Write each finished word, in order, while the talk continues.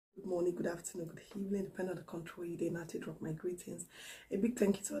morning, good afternoon, good evening, depending on the country where you're in. I drop my greetings. A big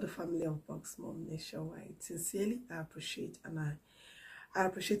thank you to all the family of Box Mom nationwide. Sincerely, I appreciate and I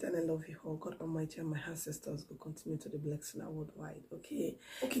appreciate and I love you all. God Almighty and my ancestors will continue to be blessed worldwide. Okay,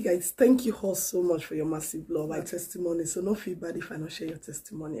 guys, thank you all so much for your massive love, my testimony. So no feel bad if I don't share your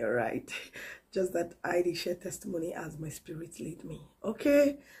testimony, all right? Just that I did share testimony as my spirit lead me.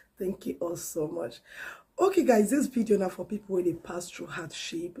 Okay, thank you all so much. Okay, guys, this video now for people where they pass through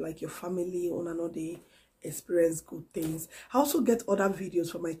hardship, like your family on another experience good things. I also get other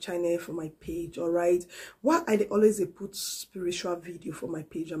videos for my channel, for my page, all right? Why I always put spiritual video for my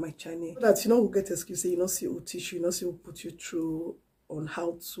page and my channel, so that we'll get excuse, see who teach you, see who put you through on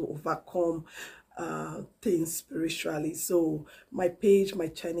how to overcome things spiritually. So my page, my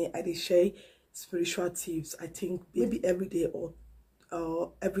channel, I share spiritual tips. I think maybe every day or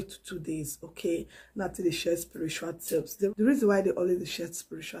every 2 days, okay? Not to they share spiritual tips. The reason why they always share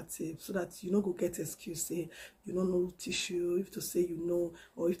spiritual tips, so that go get excuse, say you don't know tissue, if to say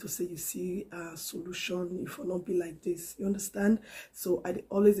or if to say you see a solution, if will not be like this, you understand? So I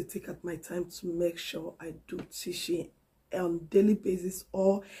always take at my time to make sure I do teaching on daily basis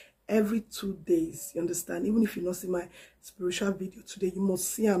or every 2 days, you understand? Even if you not see my spiritual video today, you must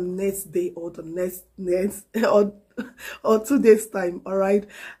see them next day or the next or 2 days time, all right?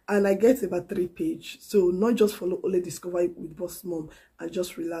 And I get about 3 pages, so not just follow only Discover with Boss Mom and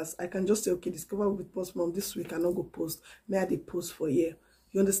just relax. I can just say, okay, Discover with Boss Mom this week, I not go post, may I post for you,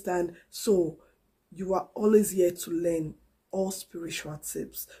 you understand? So you are always here to learn all spiritual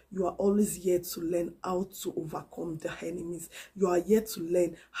tips. You are always here to learn how to overcome the enemies. You are here to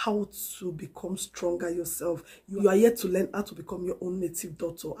learn how to become stronger yourself. You are here to learn how to become your own native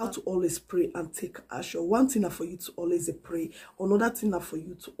daughter, how to always pray and take action. One thing for you to always pray, another thing for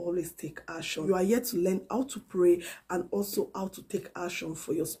you to always take action. You are here to learn how to pray and also how to take action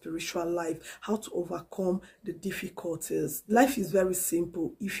for your spiritual life, how to overcome the difficulties. Life is very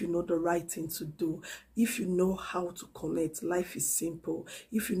simple if you know the right thing to do. If you know how to connect, life is simple.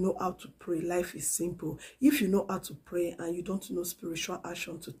 If you know how to pray, life is simple. If you know how to pray and you don't know spiritual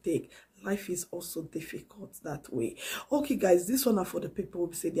action to take, life is also difficult that way. Okay, guys, this one are for the people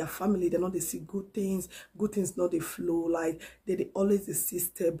who say their family, they know they see good things not they flow, like they always they see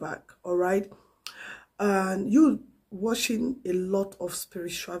step back, all right? And you watching a lot of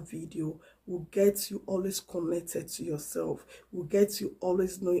spiritual video will get you always connected to yourself, will get you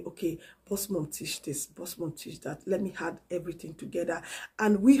always knowing, okay, Boss Mom teach this, Boss Mom teach that, let me add everything together.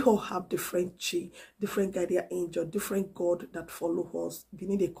 And we all have different chi, different guardian angel, different God that follow us.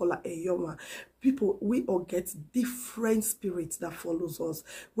 Beneath they call her a yoma. People, we all get different spirits that follows us.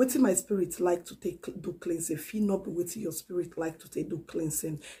 What my spirit like to do cleansing, feel not be what your spirit like to do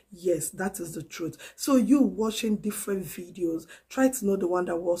cleansing. Yes, that is the truth. So you watching different videos, try to know the one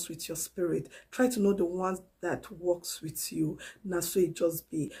that works with your spirit. Try to know the ones that works with you. Now, so it just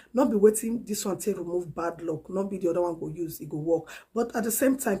be. Not be waiting this one to remove bad luck. Not be the other one go use, it go work. But at the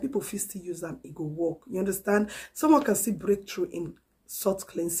same time, people feel still use them, it go work. You understand? Someone can see breakthrough in salt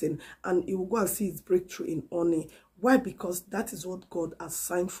cleansing and you will go and see its breakthrough in honey. Why? Because that is what God has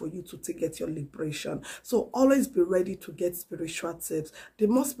signed for you to get your liberation. So always be ready to get spiritual tips. The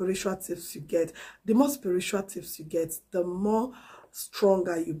more spiritual tips you get, the more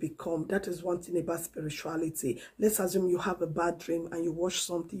stronger you become. That is one thing about spirituality. Let's assume you have a bad dream and you watch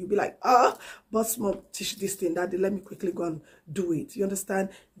something, you'll be like, Boss Mom teach this thing, that let me quickly go and do it. You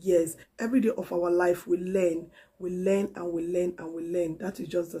understand? Yes, every day of our life we learn and we learn. That is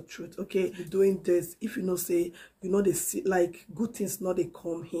just the truth. Okay, you're doing this, if you know, say they see like good things not they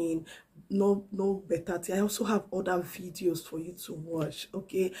come in, no better thing. I also have other videos for you to watch.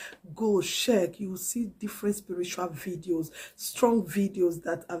 Okay, go check, you will see different spiritual videos, strong videos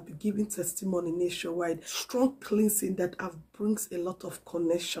that have been giving testimony nationwide, strong cleansing that have brings a lot of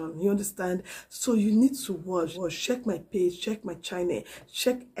connection. You understand? So you need to watch. Check my page, check my channel,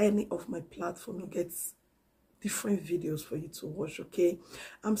 check any of my platform. You get different videos for you to watch. Okay,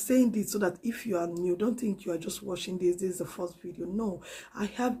 I'm saying this so that if you are new, don't think you are just watching this is the first video. No, I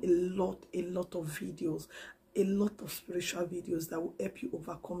have a lot of videos, a lot of spiritual videos that will help you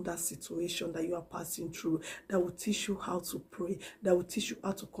overcome that situation that you are passing through, that will teach you how to pray, that will teach you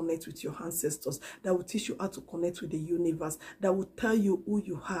how to connect with your ancestors, that will teach you how to connect with the universe, that will tell you who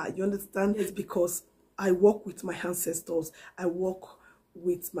you are. You understand? It's because I work with my ancestors, I work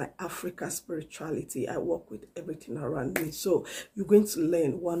with my Africa spirituality, I work with everything around me. So you're going to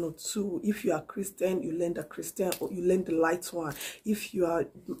learn 1 or 2. If you are Christian, you learn the Christian, or you learn the light one. If you are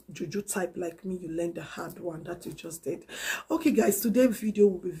Juju type like me, you learn the hard one that you just did. Okay, guys, today's video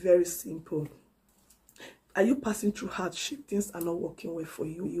will be very simple. Are you passing through hardship? Things are not working well for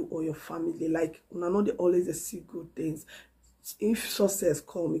you or your family. Like, not they always see good things. If success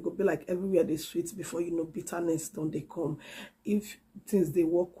come, it could be like everywhere they sweet, before you know bitterness don't they come. If things they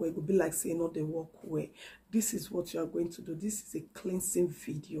work well, it could be like saying no they work well. This is what you are going to do. This is a cleansing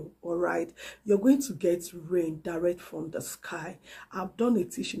video. All right, you're going to get rain direct from the sky. I've done a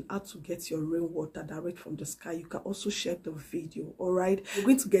teaching how to get your rainwater direct from the sky. You can also share the video. All right, you're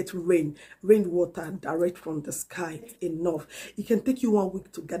going to get rainwater direct from the sky. Enough. It can take you 1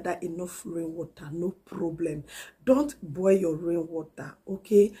 week to gather enough rainwater, no problem. Don't boil your rainwater,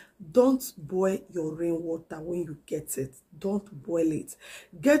 okay? Don't boil your rainwater when you get it. Don't boil it.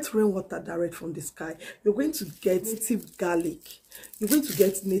 Get rainwater direct from the sky. You're going to get native garlic. You're going to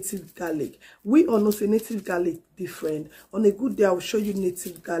get native garlic. We all know say native garlic different. On a good day, I'll show you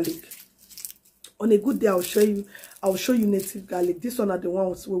native garlic. On a good day, I'll show you native garlic. This one are the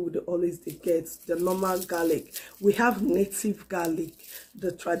ones where we always get the normal garlic. We have native garlic,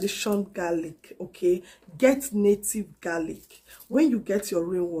 the traditional garlic. Okay, get native garlic. When you get your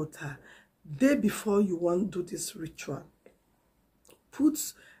rainwater, day before you want to do this ritual,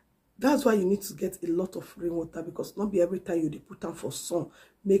 that's why you need to get a lot of rainwater, because not be every time you put them for sun,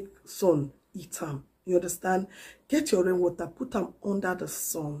 make sun eat them. You understand? Get your rainwater, put them under the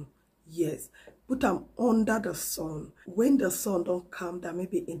sun. Yes, put them under the sun. When the sun don't come down,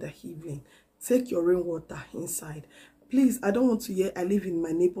 maybe in the evening, take your rainwater inside. Please, I don't want to hear I live in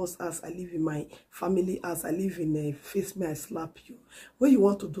my neighbor's house, I live in my family house, I live in a face me, I slap you. When you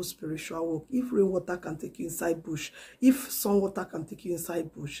want to do spiritual work, if rainwater can take you inside bush, if sun water can take you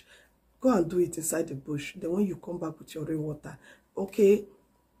inside bush, go and do it inside the bush. Then when you come back with your rainwater, okay?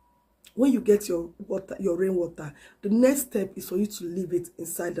 When you get your rainwater, the next step is for you to leave it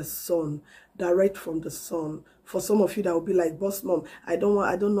inside the sun, direct from the sun. For some of you that will be like, boss mom, I don't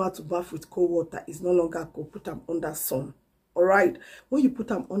know how to bath with cold water. It's no longer cold. Put them under sun. All right. When you put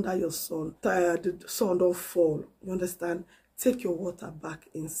them under your sun, the sun don't fall. You understand? Take your water back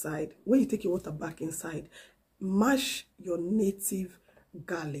inside. When you take your water back inside, mash your native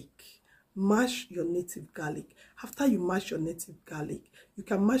garlic. Mash your native garlic. After you mash your native garlic, you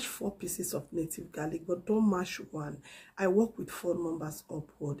can mash 4 pieces of native garlic, but don't mash 1. I work with 4 numbers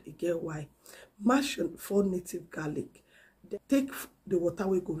upward. You get why? Mash your 4 native garlic. Take the water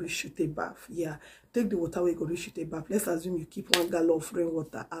we go reshoot a bath. Yeah, take the water we go reshoot a bath. Let's assume you keep 1 gallon of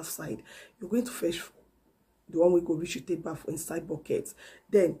rainwater outside. You're going to fetch the one we go reshoot a bath inside buckets.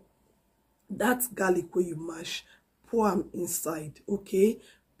 Then that garlic where you mash, pour them inside. Okay.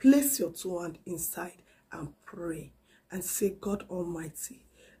 Place your 2 hands inside and pray and say, God Almighty,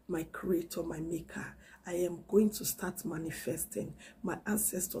 my creator, my maker, I am going to start manifesting. My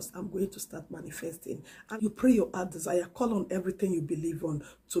ancestors, I'm going to start manifesting. And you pray your heart desire. Call on everything you believe on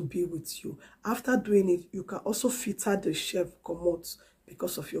to be with you. After doing it, you can also filter the chef commode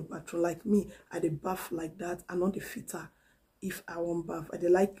because of your bathroom. Like me, I dey bath like that. I not the filter if I want bath. I dey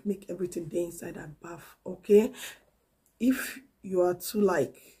like make everything there inside and bath. Okay? If you are too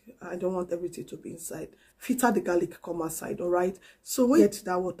like, I don't want everything to be inside, filter the garlic, come outside. All right, so when you get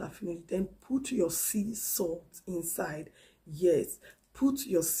that water finished, then put your sea salt inside. Yes, put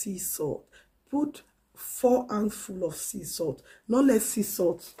your sea salt. Put 4 handfuls of sea salt. Not let sea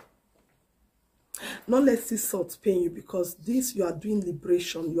salt pain you, because this you are doing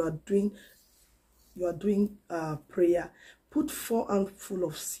liberation, you are doing prayer. Put 4 handfuls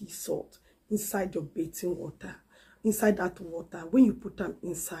of sea salt inside your bathing water. Inside that water, when you put them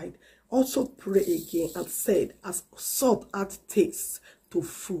inside, also pray again and said, as salt add taste to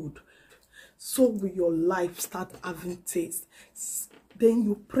food, so will your life start having taste. Then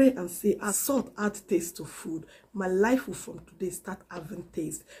you pray and say, as salt add taste to food, my life will from today start having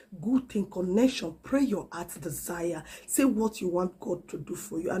taste. Good thing, connection. Pray your heart's desire. Say what you want God to do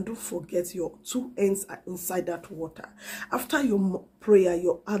for you. And don't forget your 2 hands are inside that water. After your prayer,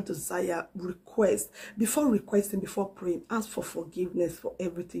 your heart desire, request. Before requesting, before praying, ask for forgiveness for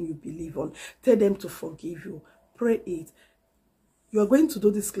everything you believe on. Tell them to forgive you. Pray it. You are going to do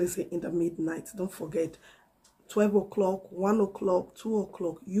this cleansing in the midnight. Don't forget. 12 o'clock, 1 o'clock, 2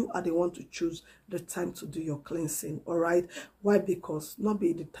 o'clock, you are the one to choose the time to do your cleansing. All right? Why? Because not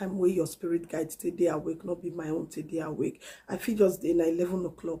be the time where your spirit guide stay there awake, not be my own stay there awake. I feel just then 11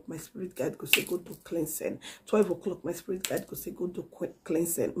 o'clock, my spirit guide go say go do cleansing. 12 o'clock, my spirit guide go say go do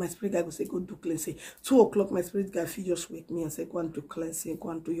cleansing. My spirit guide go say go do cleansing. 2 o'clock, my spirit guide feel just wake me and say go and do cleansing,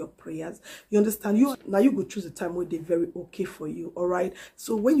 go and do your prayers. You understand? You now you go choose the time where they're very okay for you. All right?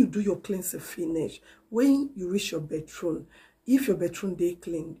 So when you do your cleansing finish, when you reach your bedroom, if your bedroom day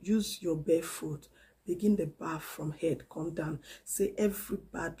clean, use your bare foot, Begin the bath from head, come down. Say every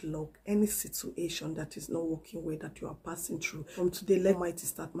bad luck, any situation that is not working well, that you are passing through. From today, let Almighty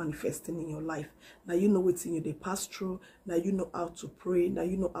start manifesting in your life. Now you know what's in you, they pass through. Now you know how to pray. Now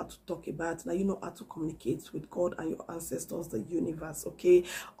you know how to talk about. Now you know how to communicate with God and your ancestors, the universe, okay?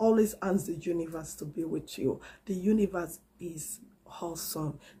 Always ask the universe to be with you. The universe is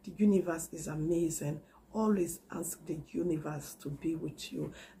awesome. The universe is amazing. Always ask the universe to be with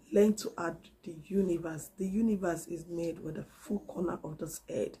you. Learn to add the universe. The universe is made with the full corner of this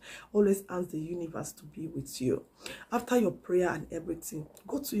head. Always ask the universe to be with you. After your prayer and everything,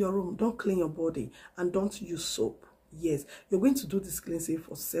 go to your room. Don't clean your body and don't use soap. Yes, you're going to do this cleansing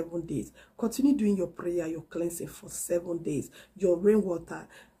for 7 days. Continue doing your prayer, your cleansing for 7 days. Your rainwater,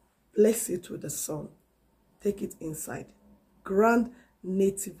 bless it with the sun. Take it inside. Ground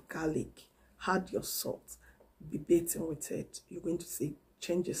native garlic. Add your salt. Be bathing with it. You're going to see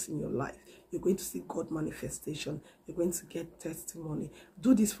changes in your life. You're going to see God manifestation. You're going to get testimony.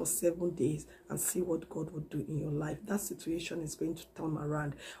 Do this for 7 days and see what God will do in your life. That situation is going to turn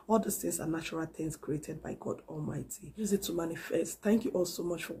around. All these things are natural things created by God Almighty. Use it to manifest. Thank you all so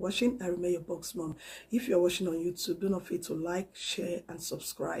much for watching. I remain your box mom. If you're watching on YouTube, do not forget to like, share, and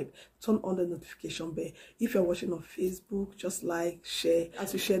subscribe. Turn on the notification bell. If you're watching on Facebook, just like, share.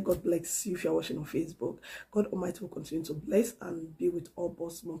 As you share, God bless you. If you're watching on Facebook, God Almighty will continue to bless and be with all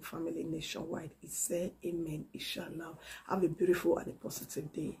boss mom family nationwide. It's say amen, inshallah. Have a beautiful and a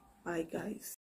positive day. Bye guys.